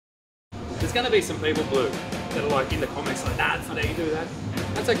There's going to be some people, Blue, that are like in the comments like, nah, it's not how you do that.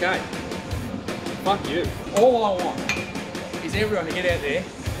 That's okay. Fuck you. All I want is everyone to get out there,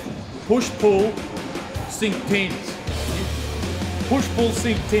 push, pull, sink tins. Push, pull,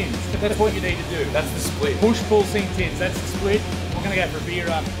 sink tins. That's what you need to do. That's the split. Push, pull, sink tins. That's the split. We're going to go for a beer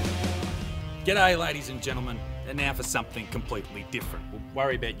up. G'day, ladies and gentlemen. And now for something completely different. We'll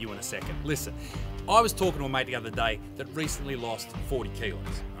worry about you in a second. Listen, I was talking to a mate the other day that recently lost 40 kilos,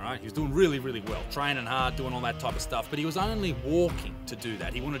 all right? He was doing really, really well, training hard, doing all that type of stuff, but he was only walking to do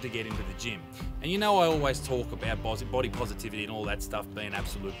that. He wanted to get into the gym. And you know I always talk about body positivity and all that stuff being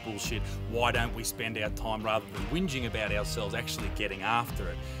absolute bullshit. Why don't we spend our time, rather than whinging about ourselves, actually getting after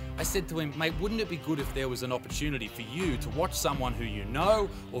it? I said to him, mate, wouldn't it be good if there was an opportunity for you to watch someone who you know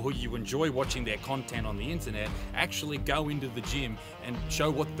or who you enjoy watching their content on the internet actually go into the gym and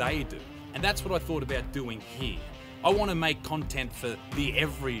show what they do? And that's what I thought about doing here. I want to make content for the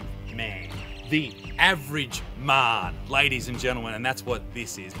everyman, the average man, ladies and gentlemen, and that's what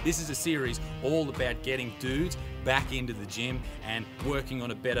this is. This is a series all about getting dudes back into the gym and working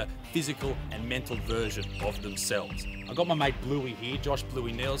on a better physical and mental version of themselves. I've got my mate Bluey here, Josh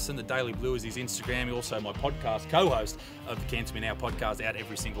Bluey Nelson. The Daily Blue is his Instagram. He's also my podcast co-host of the Cancer Me Now podcast, out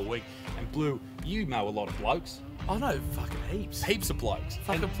every single week. And Blue, you know a lot of blokes. I know fucking heaps. Heaps of blokes.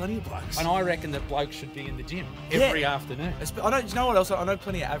 Fucking plenty of blokes. And I reckon that blokes should be in the gym every afternoon. I know, you know what else? I know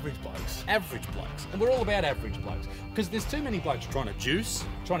plenty of average blokes. Average blokes. And we're all about average blokes. Because there's too many blokes trying to juice,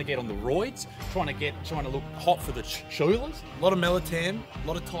 trying to get on the roids, trying to look hot for the shoulders. A lot of melatonin, a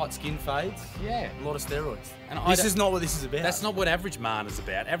lot of tight skin fades. Yeah. A lot of steroids. And this is not what this is about. That's not what average man is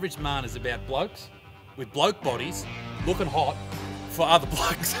about. Average man is about blokes with bloke bodies looking hot for other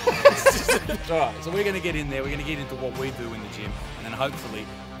blokes. Alright, so we're going to get in there, we're going to get into what we do in the gym, and then hopefully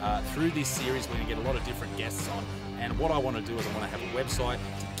through this series we're going to get a lot of different guests on. And what I want to do is I want to have a website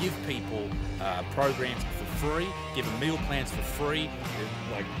to give people programs for free, give them meal plans for free.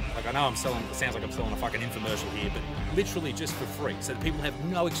 Like I know it sounds like I'm selling a fucking infomercial here, but literally just for free, so that people have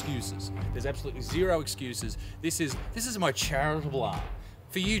no excuses. There's absolutely zero excuses. This is my charitable arm.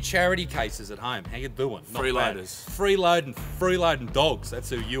 For you charity cases at home, how you doing? Freeloaders. Freeloading dogs. That's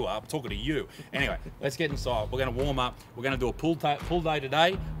who you are. I'm talking to you. Anyway, let's get inside. We're going to warm up. We're going to do a pull day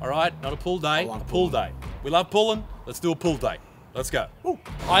today. All right? Not a pull day, a pull day. We love pulling. Let's do a pull day. Let's go.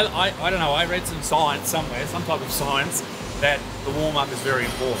 I don't know. I read some science somewhere, some type of science, that the warm up is very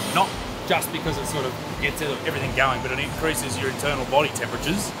important. Not just because it sort of gets everything going, but it increases your internal body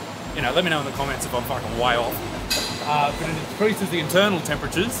temperatures. You know, let me know in the comments if I'm fucking way off. But it increases the internal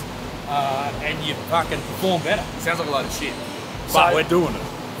temperatures and you fucking perform better. Sounds like a load of shit. But we're doing it.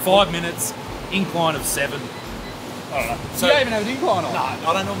 5 minutes, incline of 7. I don't know. So you don't even have an incline on? No,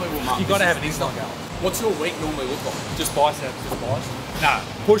 I don't normally warm up. You've got to have an incline going. What's your week normally look like? Just biceps, just biceps? No,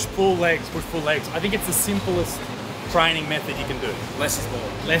 push, pull, legs, push, pull, legs. I think it's the simplest training method you can do. Less is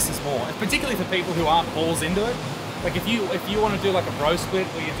more. Less is more. And particularly for people who aren't balls into it. Like if you want to do like a bro split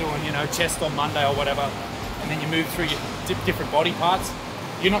where you're doing, you know, chest on Monday or whatever, and then you move through your different body parts,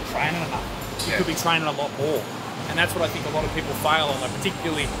 you're not training enough. You could be training a lot more. And that's what I think a lot of people fail on, like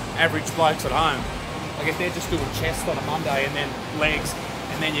particularly average blokes at home. Like if they're just doing chest on a Monday and then legs,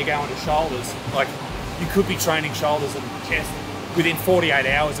 and then you go into shoulders, like you could be training shoulders and chest within 48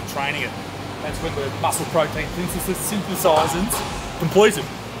 hours of training it. That's when the muscle protein synthesizes completed,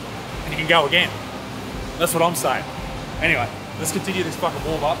 and you can go again. That's what I'm saying. Anyway, let's continue this fucking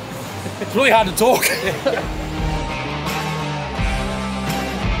warm up. It's really hard to talk.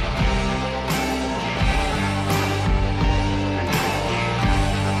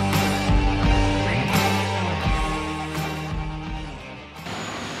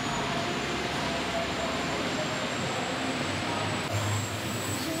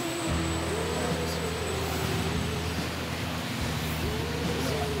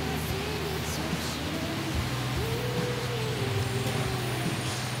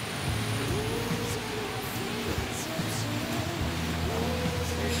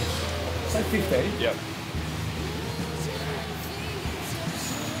 Say 15? Yep.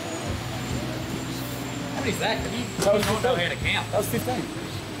 How many's that? Have you not know how to count? That was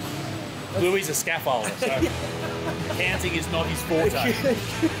 15. Louis a scaffolder, so counting is not his forte.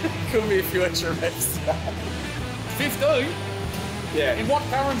 Could be a few extra reps. 15? Yeah. In what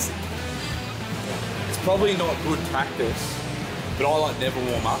currency? It's probably not good practice, but I like never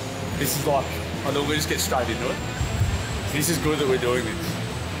warm up. This is like, I normally just get straight into it. This is good that we're doing this.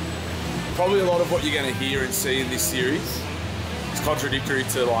 Probably a lot of what you're going to hear and see in this series is contradictory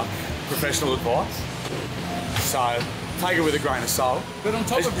to like professional advice. So take it with a grain of salt. But on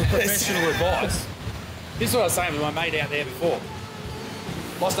top of the professional advice, this is what I was saying with my mate out there before.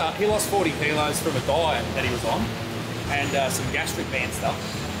 He lost 40 kilos from a diet that he was on, and some gastric band stuff.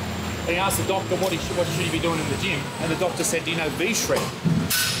 And he asked the doctor what should he be doing in the gym, and the doctor said, do you know V-Shred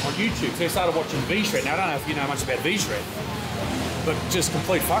on YouTube? So he started watching V-Shred. Now I don't know if you know much about V-Shred, but just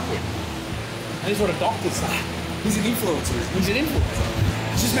complete fuckwit. And this is what a doctor say. He's an influencer. He's an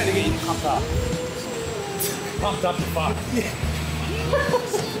influencer. It's just meant to get you pumped up. Pumped up to fuck. Yeah.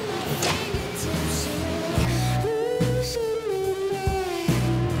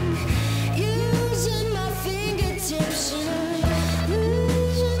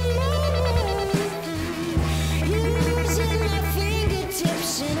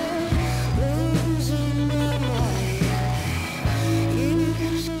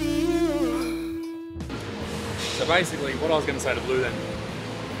 So basically, what I was going to say to Blue then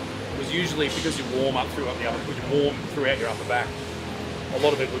was usually because you warm up throughout your upper back, a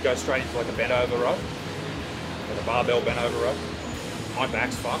lot of it would go straight into like a bent over row, like a barbell bent over row. My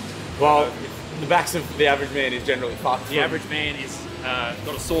back's fucked. Well, the backs of the average man is generally fucked. The average man is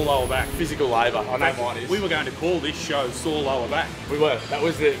got a sore lower back. Physical labour. I know mine is. We were going to call this show Sore Lower Back. We were.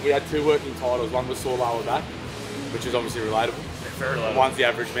 We had two working titles. One was sore lower back, which is obviously relatable. Yeah, very relatable. One's the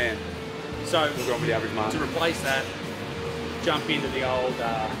average man. So we're going with the average man. To replace that, jump into the old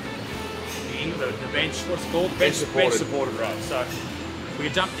the bench. What's it called? Bench supported row. So we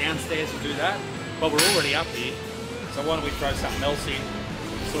can jump downstairs and do that, but we're already up here. So why don't we throw something else in?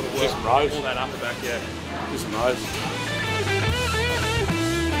 Sort of work all that upper back. Yeah. Just some rows.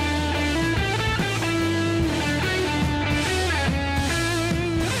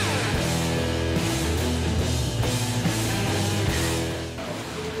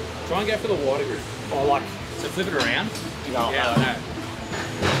 Try and go for the wider grip. Oh, like, so flip it around. No, yeah, like that.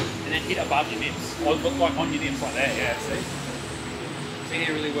 And then hit above your nips. Or look like on your nips like that, yeah, see? So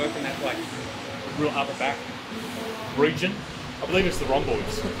you're really working that like real upper back region. I believe it's the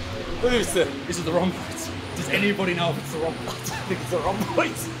rhomboids. Is it the rhomboids? Does anybody know if it's the rhomboids? I think it's the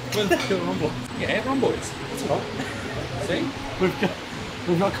rhomboids. The rhomboids. Yeah, rhomboids. That's right. See?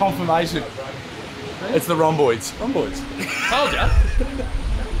 We've got confirmation. It's the rhomboids. Rhomboids. Told ya.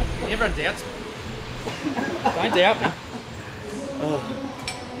 Everyone doubts me. Don't doubt me.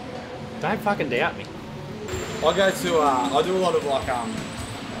 Don't fucking doubt me. I go to, I do a lot of like,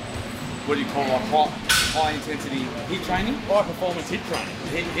 what do you call it, like high intensity HIIT training. High performance HIIT training.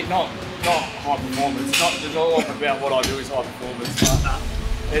 HIIT, not high performance. There's all about what I do is high performance. But,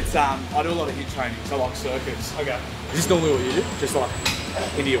 it's, I do a lot of HIIT training, so like circuits. Okay. Is this normally what you do? Just like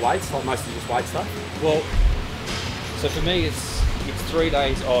into your weights, like mostly just weight stuff? Well, so for me it's 3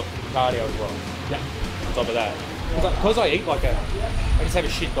 days of cardio as well. Yeah. On top of that. Because I eat like I just have a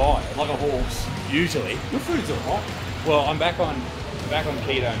shit diet, like a horse, usually. Your food's alright. Well, I'm back on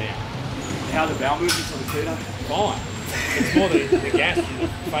keto now. How the bowel movements on the keto? Fine. It's more the gas and the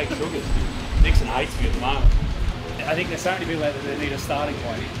fake sugars. Nixon hates me at the moment. I think there's so many people out there that need a starting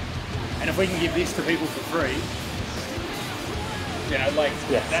point. And if we can give this to people for free, you know, like,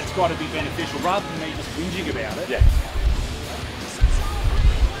 that's got to be beneficial rather than me just whinging about it. Yeah.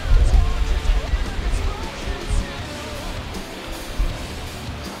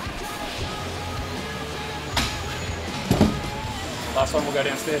 Last one we'll go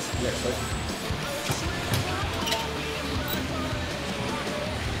downstairs. Yeah, sweet.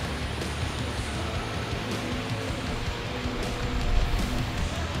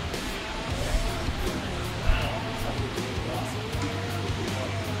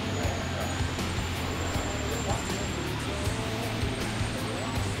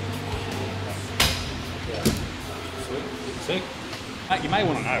 Sick. You may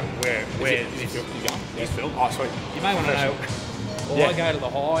want to know where this you're going. This film. Oh, sweet. You may want to know. Well, I go to the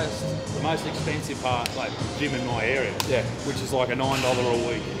highest, the most expensive part, like gym in my area. Yeah. Which is like a $9 a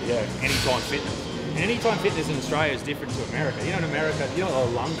week. Yeah. Anytime Fitness. And Anytime Fitness in Australia is different to America. You know in America, you know what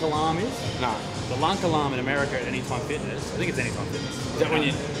a lunk alarm is? No. The lunk alarm in America at Anytime Fitness, I think it's Anytime Fitness. Is that when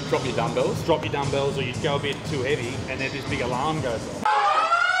you drop your dumbbells? Drop your dumbbells or you go a bit too heavy and then this big alarm goes off.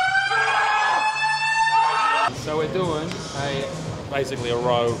 So we're doing basically a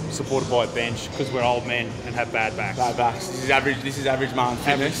row supported by a bench because we're old men and have bad backs. Bad backs. This is average man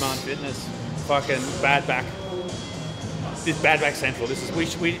fitness. Average man fitness. Fucking bad back. This bad back central. This is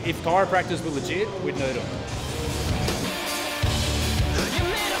if chiropractors were legit, we'd need them.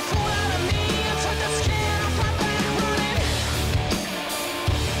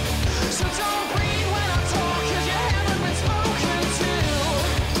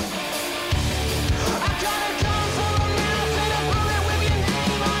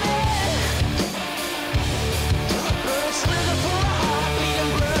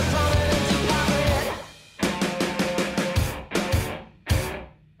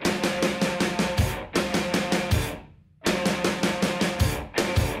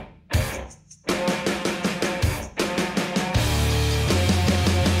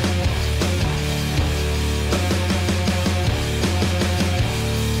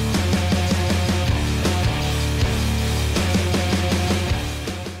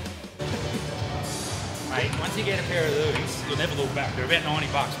 never look back. They're about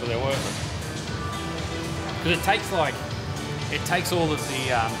 $90, but they're worth it. Because it takes all of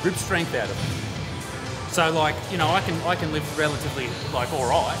the grip strength out of it. So like, you know, I can lift relatively like all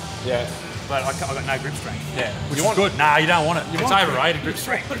right. Yeah. But I've got no grip strength. Yeah. Which is good. Nah, you don't want it. It's overrated grip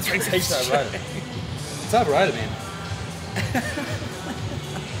strength. It's overrated. It's overrated, man.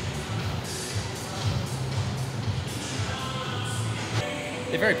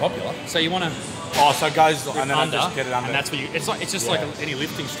 They're very popular. So you want to Oh, so it goes and then under, I just get it under. and that's what you. It's just like any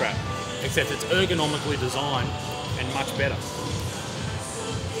lifting strap, except it's ergonomically designed and much better.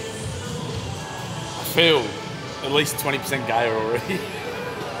 I feel at least 20% gayer already.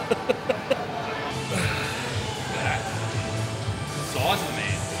 Size of the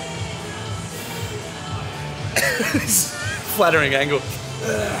man. Flattering angle.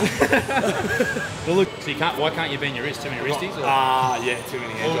 Well, look, so why can't you bend your wrist? Too many wristies? Yeah, too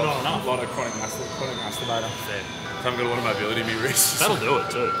many hand not jobs. enough. A lot of chronic masturbator. Fair. So I've got a lot of mobility in my wrists. That'll do it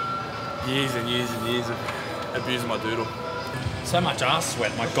too. Years and years and years of abusing my doodle. So much ass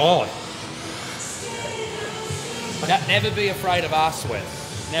sweat, my God. Never be afraid of ass sweat.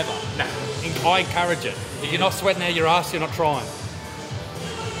 Never. Nah. I encourage it. If you're not sweating out your ass, you're not trying.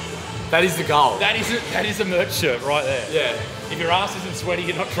 That is the goal. That is a merch shirt right there. Yeah. If your ass isn't sweaty,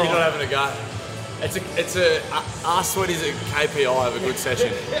 you're not trying. You're not having a go. It's a arse sweat is a KPI of a good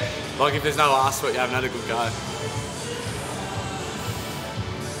session. Like if there's no arse sweat, you haven't had a good go.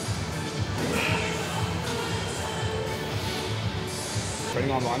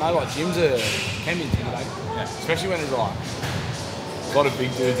 I know like gyms can be intimidating. Yeah. Especially when there's like a lot of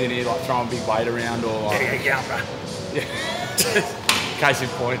big dudes in here like throwing big weight around or like Yeah. case in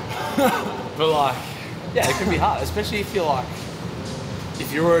point. But like, yeah, it can be hard, especially if you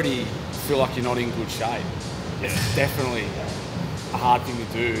already feel like you're not in good shape. It's definitely a hard thing to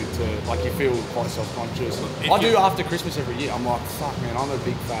do. Like you feel quite self-conscious. I do after Christmas every year. I'm like, fuck man, I'm a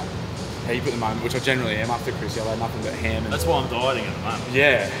big fat heap at the moment, which I generally am after Christmas. I've had nothing but ham. And That's why I'm dieting at the moment.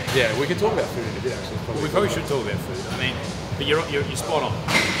 yeah. We can talk about food in a bit actually. We probably should talk about food. I mean, but you're spot on.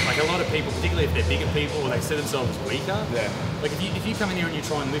 Like a lot of people, particularly if they're bigger people or they see themselves as weaker. Yeah. Like if you come in here and you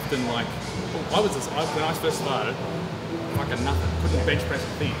try and lift and like, when I first started, fucking nothing. Couldn't bench press a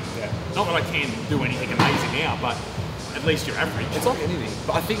thing. Yeah. Not that I can do anything amazing now, but at least you're average. It's like anything.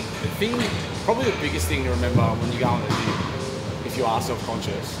 But I think probably the biggest thing to remember when you go in the gym, if you are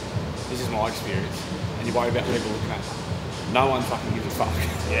self-conscious, this is my experience, and you worry about people looking at you, no one fucking gives a fuck.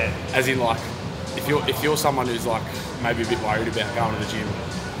 Yeah. As in like, if you're someone who's like maybe a bit worried about going to the gym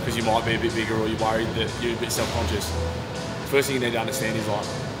because you might be a bit bigger or you're worried that you're a bit self-conscious, first thing you need to understand is like,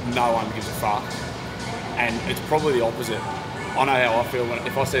 no one gives a fuck. And it's probably the opposite. I know how I feel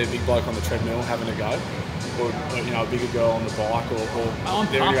if I see a big bloke on the treadmill having a go, or you know, a bigger girl on the bike, or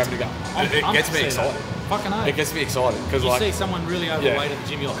they're really having a go. It gets me excited. Fucking hell. It gets me excited because You like see someone really overweight at the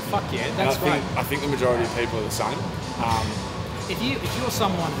gym, you're like, fuck yeah, that's great. I think the majority of people are the same. If you're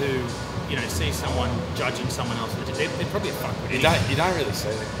someone who sees someone judging someone else, they're probably a fuck with You don't really see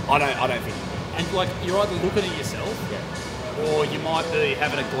it. I don't think. And like you're either looking at yourself, or you might be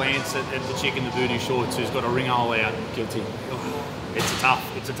having a glance at the chick in the booty shorts who's got a ring hole out. Guilty. It's a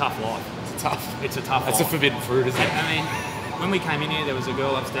tough life. It's a tough That's life. a forbidden fruit, isn't it? I mean, when we came in here, there was a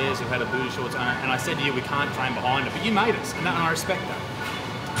girl upstairs who had a booty shorts on, and I said to you, we can't train behind her, but you made us, and I respect that.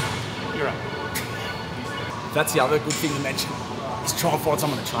 You're right. That's the other good thing to mention. Is try and find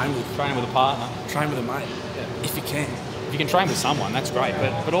someone to train with. Train with a partner. Train with a mate, if you can. If you can train with someone, that's great,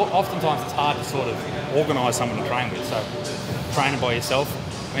 but oftentimes it's hard to sort of organise someone to train with. So training by yourself,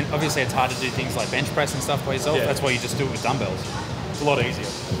 I mean, obviously it's hard to do things like bench press and stuff by yourself. Yeah. That's why you just do it with dumbbells. It's a lot easier.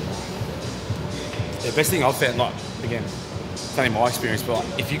 The best thing I've found, like, again, it's only my experience, but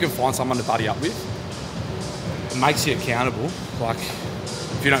like, if you can find someone to buddy up with, it makes you accountable. Like,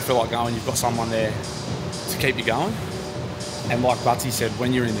 if you don't feel like going, you've got someone there to keep you going. And like Butsy said,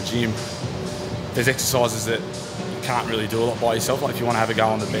 when you're in the gym, there's exercises that you can't really do a lot by yourself. Like if you want to have a go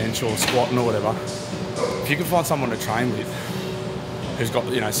on the bench or squatting or whatever, if you can find someone to train with who's got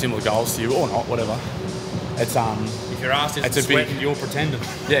similar goals to you or not, whatever, it's If your ass isn't sweating, you're pretending.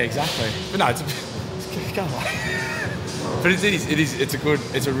 Yeah, exactly. But no, it's go on. But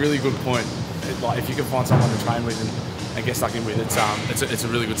it's a really good point. Like if you can find someone to train with and get stuck in with, it's a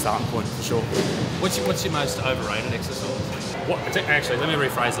really good starting point for sure. What's your most overrated exercise? Actually, let me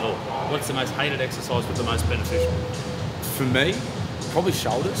rephrase it all. What's the most hated exercise but the most beneficial? For me, probably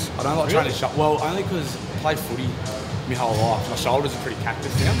shoulders. I don't like training shoulders. Well, only because I played footy my whole life. My shoulders are pretty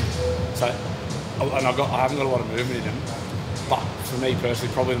cactus now. So, and I haven't got a lot of movement in them. But for me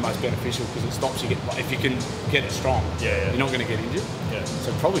personally, probably the most beneficial because it stops you if you can get it strong. Yeah. You're not going to get injured. Yeah.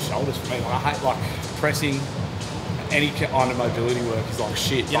 So probably shoulders for me. Like, I hate like pressing any kind of mobility work is like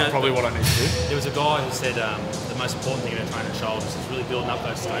shit. You know, probably what I need to do. There was a guy who said the most important thing about training shoulders is really building up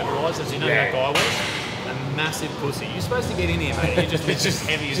those stabilisers. You know who that guy was? A massive pussy. You're supposed to get in here, mate. It's just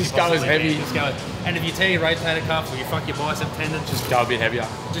heavy as just you go as possibly heavy. can. Just go. And if you tear your rotator cuff or you fuck your bicep tendon, Just go a bit heavier.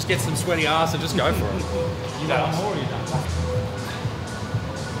 just get some sweaty ass and just go for it. You know, I'm already done.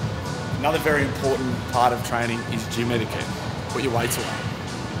 Another very important part of training is gym etiquette. Put your weights away.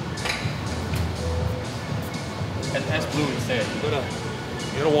 As Bluey said, you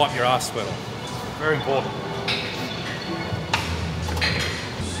gotta wipe your ass sweat off. Very important.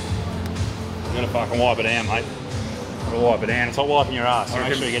 You gotta fucking wipe it down, mate. You gotta wipe it down. It's like wiping your ass.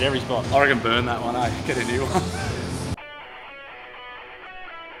 Make sure you get every spot. I reckon burn that one, eh? Get a new one.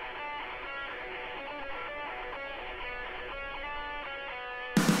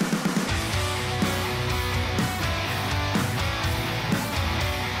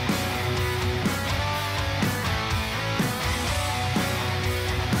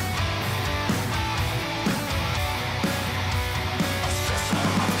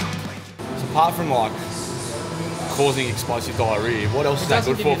 Apart from like causing explosive diarrhea, what else is that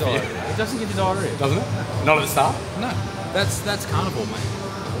good for you? It doesn't give you diarrhea. Doesn't it? Not at the start? No. That's carnivore,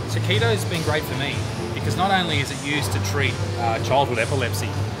 mate. So keto's been great for me because not only is it used to treat childhood epilepsy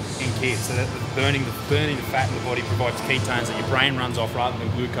in kids, so that burning the fat in the body provides ketones that your brain runs off rather than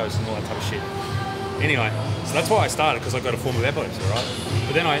glucose and all that type of shit. Anyway, so that's why I started, because I've got a form of epilepsy, right?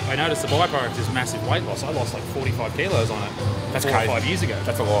 But then I noticed the byproduct is massive weight loss. I lost like 45 kilos on it. That's 4 crazy. or 5 years ago.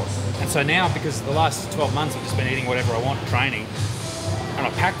 That's a lot. And so now, because the last 12 months I've just been eating whatever I want and training, and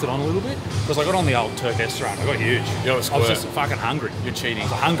I packed it on a little bit, because I got on the old Turkesterone. I got huge. You're a I was squirt. just fucking hungry. You're cheating.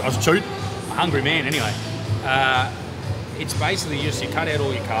 I was cheating. I'm a hungry man anyway. It's basically just you cut out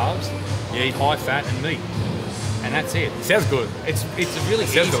all your carbs, you eat high fat and meat. And that's it. Sounds good. It's really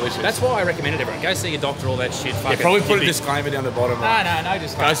Sounds easy. delicious. That's why I recommend it, everyone. Go see your doctor, all that shit. Fuck Yeah, it. probably put a Give me- disclaimer down the bottom. No,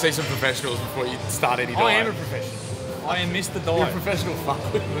 just Go see some professionals before you start any diet. I am a professional. I am Mr. You're a Diet. professional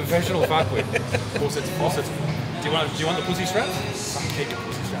fuckwit. Professional fuckwit. Faucets. Do you want the pussy straps? Keep your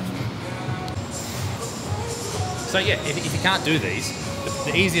pussy straps. So yeah, if you can't do these,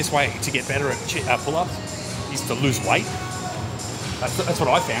 the easiest way to get better at pull-ups is to lose weight. That's what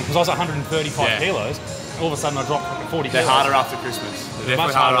I found, because I was 135 kilos. All of a sudden I dropped like 40 They're kilos. harder after Christmas. They're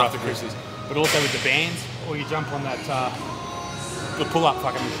much harder after Christmas. But also with the bands, or you jump on that the pull-up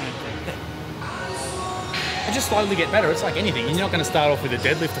fucking machine thing. And just slowly get better. It's like anything. You're not going to start off with a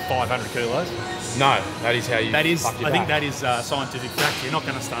deadlift of 500 kilos. No, that is how you That is, fuck your I think back. that is scientific fact. You're not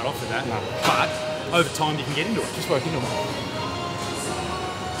going to start off with that. No. But over time you can get into it. Just work into it.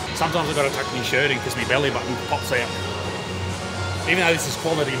 Sometimes I've got to tuck my shirt in because my belly button pops out. Even though this is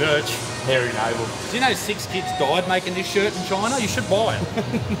quality merch. Hairy navel. Do you know 6 kids died making this shirt in China? You should buy it.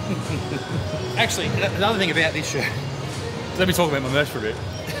 Actually, another thing about this shirt. Let me talk about my merch for a bit.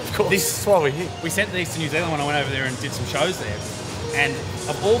 Of course. This is why we're here. We sent these to New Zealand when I went over there and did some shows there. And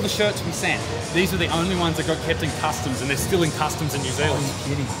of all the shirts we sent, these were the only ones that got kept in customs, and they're still in customs in New Zealand.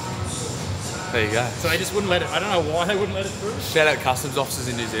 Kidding. There you go. So they just wouldn't let it. I don't know why they wouldn't let it through. Shout out customs officers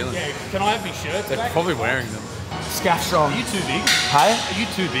in New Zealand. Yeah, can I have my shirts They're back? probably wearing them. Scaff strong. Are you too big? Hey? Are you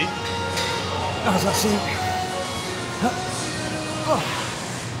too big? I was actually.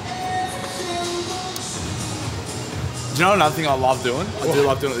 Do you know another thing I love doing? I do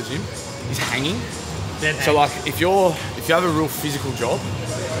love doing at the gym. Is hanging. So like, if you have a real physical job,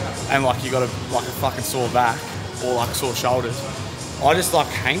 and like you got a fucking sore back or like sore shoulders, I just like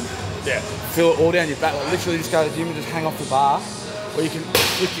hang. Yeah. Feel it all down your back. Like literally, just go to the gym and just hang off the bar, or you can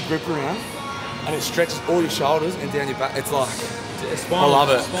flip your grip around, and it stretches all your shoulders and down your back. It's like. I love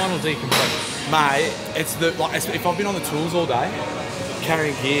it. Spinal decompression. Mate, it's if I've been on the tools all day,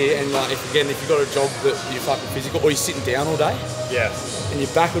 carrying gear, and like if you've got a job that you're fucking physical, or you're sitting down all day, Yeah. and your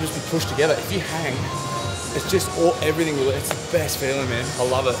back will just be pushed together. If you hang, it's just everything. It's the best feeling, man. I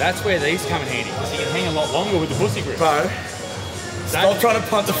love it. That's where these come in handy, because you can hang a lot longer with the pussy grip. Bro, stop trying to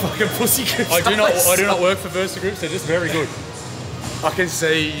punt the fucking pussy grips. I do not work for Versa Groups. They're just very good. I can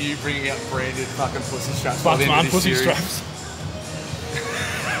see you bringing out branded fucking pussy straps. by Fuck the end of man, this pussy series. straps.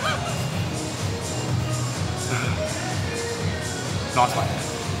 Nice one.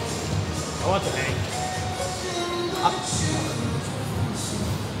 I like to hang.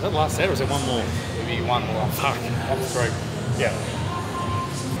 Is that the last set, or is there one more? Maybe one more. Fuck. Up to 3. Yeah.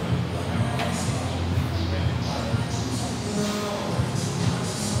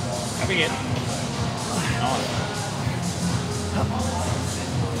 Have we get? Nice.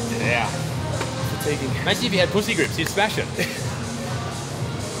 Yeah. Fatiguing. Imagine if you had pussy grips, you'd smash it.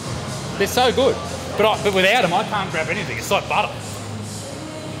 They're so good. But without them, I can't grab anything. It's like butter.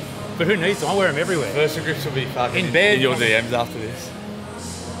 But who needs them? I wear them everywhere. Versa grips will be fucking In bed. in your DMs after this.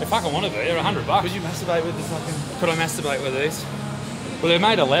 They fucking want to be. They're $100. Would you masturbate with the fucking... Could I masturbate with these? Well, they're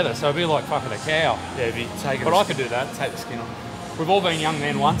made of leather, so it'd be like fucking a cow. Yeah, if you take it... But I could do that. Take the skin off. We've all been young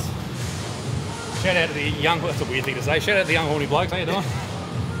men once. Shout out to the young... That's a weird thing to say. Shout out to the young horny blokes. How you doing?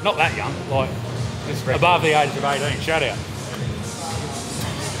 Not that young. Like, above the age of 18. Shout out.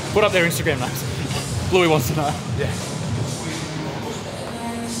 Put up their Instagram names. Bluey wants to know. Yeah.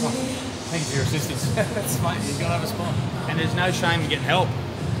 Oh, thank you for your assistance. That's mate, you gotta have a spot. And there's no shame in getting help.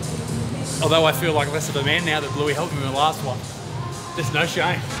 Although I feel like less of a man now that Bluey helped me in the last one. There's no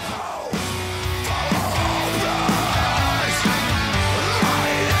shame.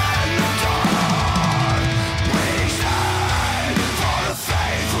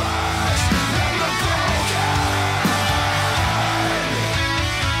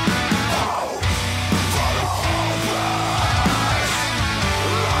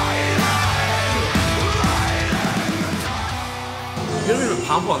 Get a bit of a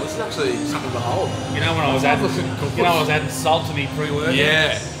pump on. This is actually something to behold. You know when I was adding salt to me pre-workout?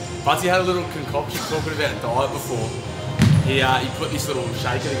 Yeah. Budsy had a little concoction talking about diet before. He put this little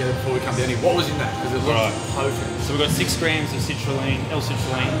shaker together before we come down here. What was in that? Because it looked potent. So we've got 6 grams of citrulline,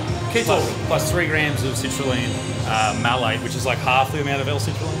 L-citrulline, plus 3 grams of citrulline malate, which is like half the amount of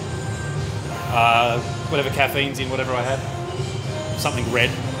L-citrulline. Whatever caffeine's in, whatever I had. Something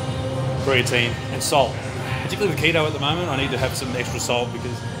red, creatine, and salt. Particularly with keto at the moment, I need to have some extra salt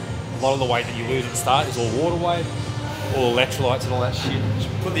because a lot of the weight that you lose at the start is all water weight, all electrolytes and all that shit.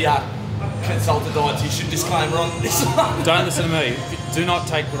 Put the consult a dietitian disclaimer on this one. Don't listen to me. Do not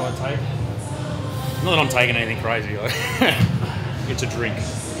take what I take. Not that I'm taking anything crazy. It's a drink.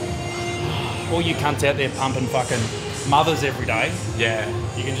 All you cunts out there pumping fucking mothers every day, Yeah.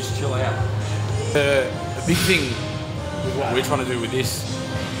 you can just chill out. The big thing with what we're trying to do with this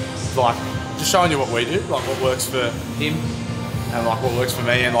is like just showing you what we do, like what works for him and like what works for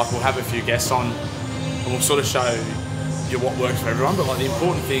me, and like we'll have a few guests on and we'll sort of show you what works for everyone. But like the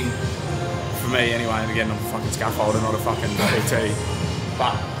important thing for me anyway, and again I'm a fucking scaffolder, not a fucking PT,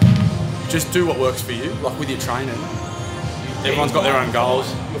 but just do what works for you. Like with your training, everyone's got their own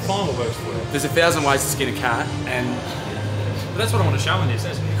goals. You'll find what works for you. There's 1,000 ways to skin a cat, and But that's what I want to show in this.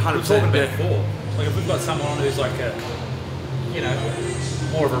 We're 100%, talking about yeah. before. Like if we've got someone on who's like a, you know,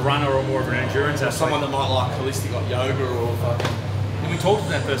 more of a runner or more of an endurance athlete. someone that might like holistic, like yoga or fucking. And we talk to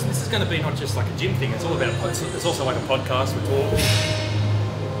that person. This is going to be not just like a gym thing. It's all about. It's also like a podcast. We talk.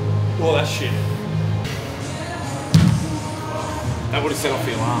 All that shit. That would have set off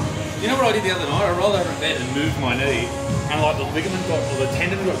the alarm. You know what I did the other night? I rolled over in bed and moved my knee, and like the ligament got, or the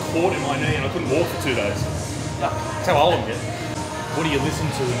tendon got caught in my knee, and I couldn't walk for 2 days. That's how old I'm getting. What do you listen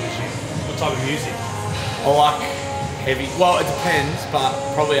to in the gym? What type of music? I like heavy. Well, it depends, but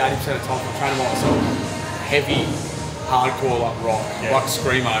probably 80% of the time I'm training myself. Heavy, hardcore, like rock, Yeah. like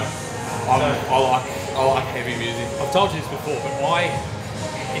screamo. I like heavy music. I've told you this before, but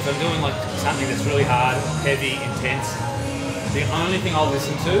if I'm doing like something that's really hard, heavy, intense, the only thing I'll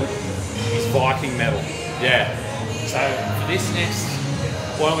listen to is Viking metal. Yeah, So for this next,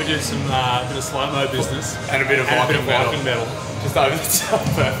 why don't we do some bit of slow-mo business and a bit of and Viking metal. metal. Just over the top,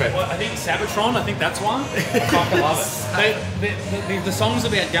 perfect. Well, I think Sabatron, I think that's one. I fucking love it. The song's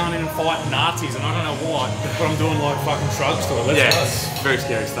about going in and fighting Nazis, and I don't know why, but I'm doing like fucking shrugs to it. Let's Yeah, go. it's very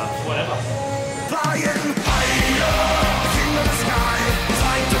scary stuff. Whatever. Flying higher, king of the sky,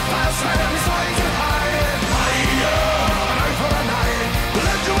 flying to fast and flying to high, higher, an eye for an eye,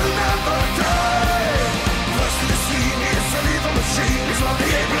 legend will never die. First to the scene is an evil machine, it's not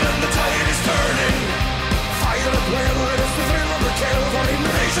the April and the tide is turning. Fire at will, it's the thrill of the kill, for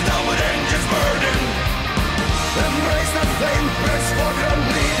invasion down with engines burning. Embrace the flame, red squadron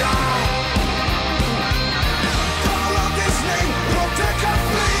leader. Call out this name, protect our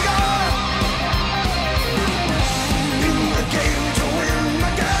fleeter. Game to win,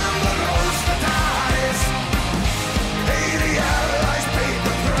 the gambler rolls the dice. Pay the allies, pay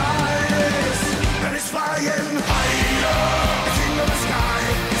the price. And he's flying higher, the king of the sky.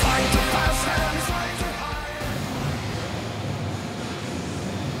 He's flying too fast and he's flying too high.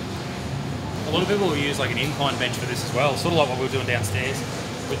 A lot of people will use like an incline bench for this as well, sort of like what we were doing downstairs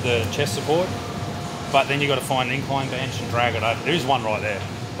with the chest support. But then you got to find an incline bench and drag it over. There is one right there,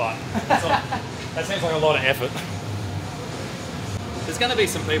 but that seems like a lot of effort. There's going to be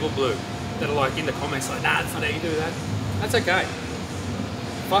some people, Blue, that are like in the comments like, nah, that's not how you do that. That's okay.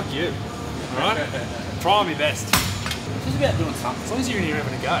 Fuck you. Alright? Try my best. It's just about doing something. As long as you're in here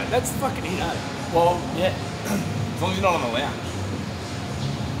having a go. That's fucking it, eh? Well, yeah. As long as you're not on the lounge,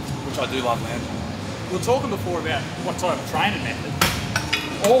 which I do love lounging. We were talking before about what type of training method.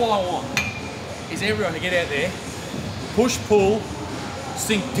 All I want is everyone to get out there, push, pull,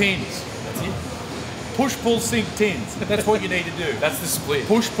 sink 10s. That's it. Push, pull, sink 10s. That's what you need to do. That's the split.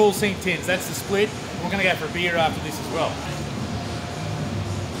 Push, pull, sink 10s. That's the split. We're going to go for a beer after this as well.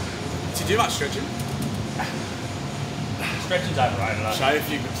 Do you do much stretching? Stretching's overrated. Show you a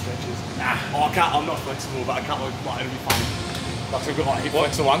few good stretches. Nah. Oh, I'm not flexible, but I can't like it'll be funny. Like some good like hip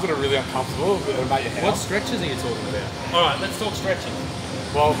flexor ones that are really uncomfortable, but it'll make your head. What stretches are you talking about? All right, let's talk stretching.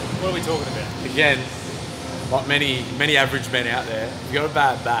 Well, What are we talking about? again, like many average men out there, if you got a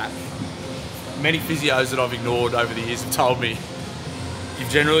bad back, many physios that I've ignored over the years have told me you've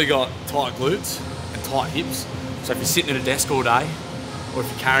generally got tight glutes and tight hips. So if you're sitting at a desk all day, or if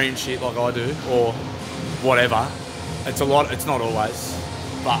you're carrying shit like I do, or whatever, it's not always,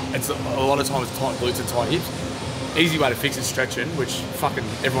 but it's a lot of times tight glutes and tight hips. Easy way to fix is stretching, which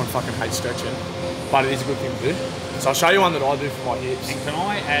everyone fucking hates stretching, but it is a good thing to do. So I'll show you one that I do for my hips. And can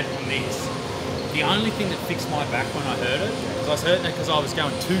I add on this? The only thing that fixed my back when I heard it, because I was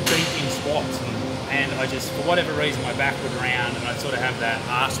going too deep in squats, and I just, for whatever reason, my back would round, and I'd sort of have that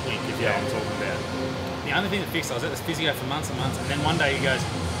arse week, if you know what I'm talking about. The only thing that fixed it, I was at this physio for months and months, and then one day he goes,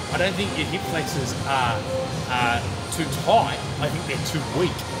 I don't think your hip flexors are too tight, I think they're too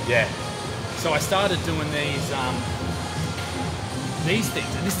weak. Yeah. So I started doing these things,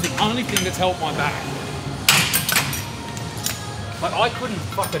 and this is the only thing that's helped my back. Like I couldn't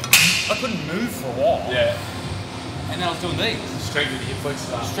move for a while. Yeah. And then I was doing these. Strengthen the hip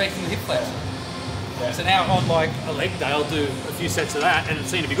flexors. Strengthen the hip flexor. Yeah. So now on like a leg day, I'll do a few sets of that, and it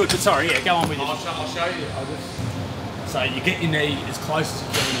seemed to be good. But sorry, yeah, go on with it. I'll show you. So you get your knee as close as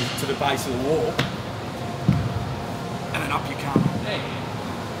you can to the base of the wall, and then up you come. Yeah.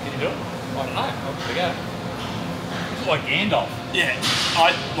 Can you do it? I don't know. I'll give it a go. It's like Gandalf. Yeah.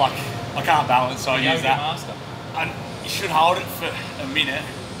 I can't balance, so I use that. Master. And you should hold it for a minute.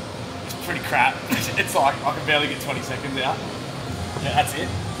 It's pretty crap. It's like I can barely get 20 seconds out. Yeah, that's it.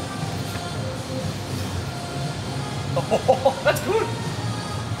 Oh, that's good.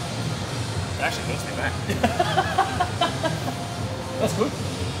 It actually hurts me back. That's good.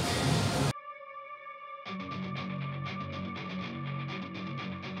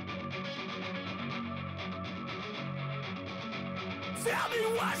 Tell me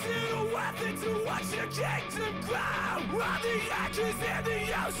what's it worth it to watch your kingdom grow? On the edges in the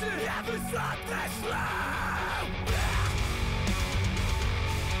ocean, never thought this slow.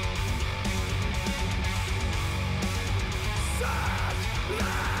 Suck,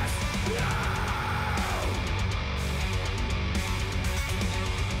 let's go.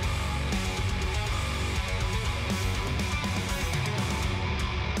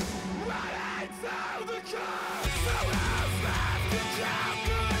 Right into the car, so how's left to count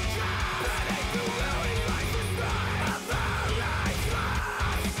good jobs? Beneath the ruin like the start of the right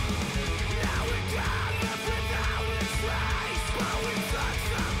class. Now we got left without a trace, but we've done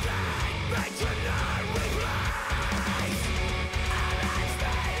something they cannot replace. And I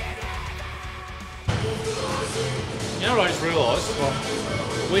stayed in You know what I just realised?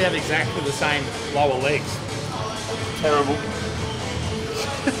 We have exactly the same lower legs. Terrible.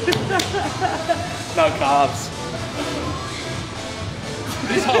 No carbs.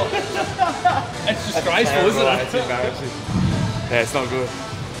 This whole... It's disgraceful, isn't it? It's embarrassing. Yeah, it's not good.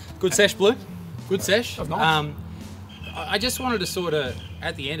 Good sesh, Blue. Good sesh. That's nice. I just wanted to sort of,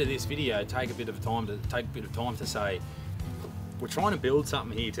 at the end of this video, take a bit of time to say, we're trying to build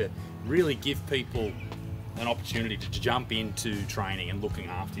something here to really give people an opportunity to jump into training and looking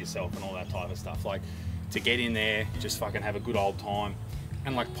after yourself and all that type of stuff. Like, to get in there, just fucking have a good old time.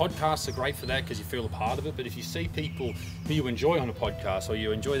 And like podcasts are great for that because you feel a part of it. But if you see people who you enjoy on a podcast or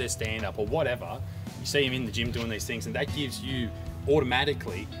you enjoy their stand-up or whatever, you see them in the gym doing these things, and that gives you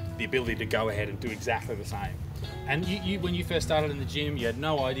automatically the ability to go ahead and do exactly the same. And you when you first started in the gym, you had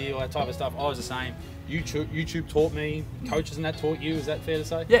no idea, all that type of stuff. I was the same. YouTube taught me, coaches and that taught you. Is that fair to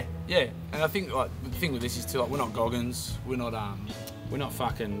say? Yeah. And I think like the thing with this is too, like we're not Goggins, we're not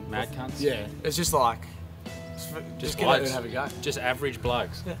fucking mad cunts. Yeah, it's just like just get out there and have a go. Just average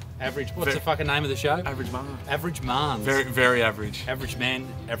blokes. Yeah. Average. What's the fucking name of the show? Average man. Average mans. Very, very average. Average men,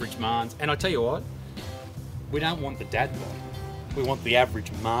 average mans. And I tell you what, we don't want the dad bod. We want the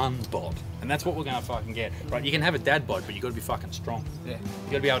average man bod. And that's what we're going to fucking get. Right, you can have a dad bod, but you got to be fucking strong. Yeah.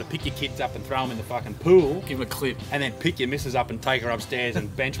 You got to be able to pick your kids up and throw them in the fucking pool. Give them a clip. And then pick your missus up and take her upstairs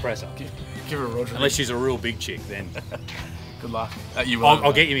and bench press her. Give her a Roger. Unless she's a real big chick, then. Good luck.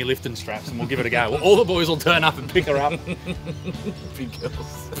 I'll get you me lifting straps and we'll give it a go. Well, all the boys will turn up and pick her up. Big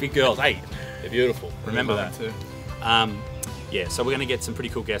girls. Big girls. Hey, they're beautiful. Remember that. Too. Yeah, so we're going to get some pretty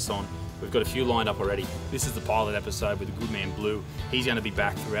cool guests on. We've got a few lined up already. This is the pilot episode with the good man Blue. He's going to be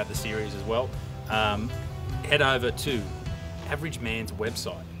back throughout the series as well. Head over to Average Man's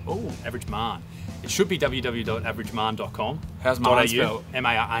website. Oh, Average Man. It should be www.averageman.com. How's Man spelled?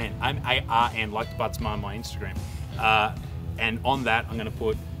 M-A-R-N. M-A-R-N, like the Buttsman on my Instagram. And on that, I'm going to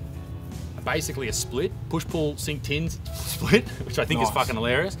put basically a split, push-pull sink tins split, which I think is fucking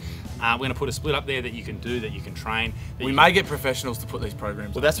hilarious. We're going to put a split up there that you can do, that you can train. We may get professionals to put these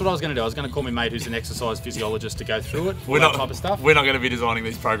programs. Well, that's what I was going to do. I was going to call my mate who's an exercise physiologist to go through it, all that type of stuff. We're not going to be designing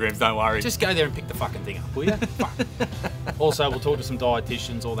these programs, don't worry. Just go there and pick the fucking thing up, will you? Fuck. Also, we'll talk to some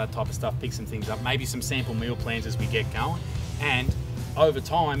dietitians, all that type of stuff, pick some things up, maybe some sample meal plans as we get going. And over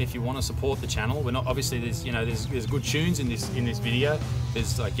time, if you want to support the channel, we're not obviously there's good tunes in this video.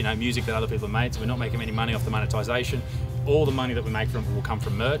 There's music that other people have made, so we're not making any money off the monetization. All the money that we make from it will come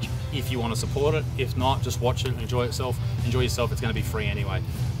from merch. If you want to support it, if not, just watch it, enjoy yourself. It's going to be free anyway.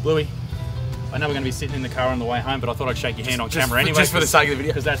 Bluey, I know we're going to be sitting in the car on the way home, but I thought I'd shake your hand on camera anyway. Just for the sake of the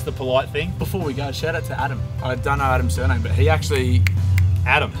video. Because that's the polite thing. Before we go, shout out to Adam. I don't know Adam's surname, but he actually...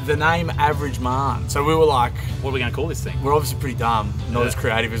 Adam. The name Average Man. So we were like... What are we going to call this thing? We're obviously pretty dumb, not as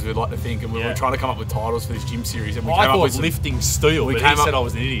creative as we'd like to think, and we were trying to come up with titles for this gym series. And I thought lifting steel, but he said I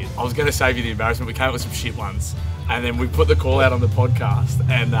was an idiot. I was going to save you the embarrassment. We came up with some shit ones. And then we put the call out on the podcast,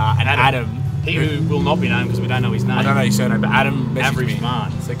 and Adam... He who will not be known because we don't know his name. I don't know his surname, but Adam messaged Average me.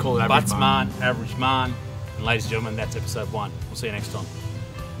 Man. So call it Average Man. Buttsman, Average Man. And ladies and gentlemen, that's episode 1. We'll see you next time.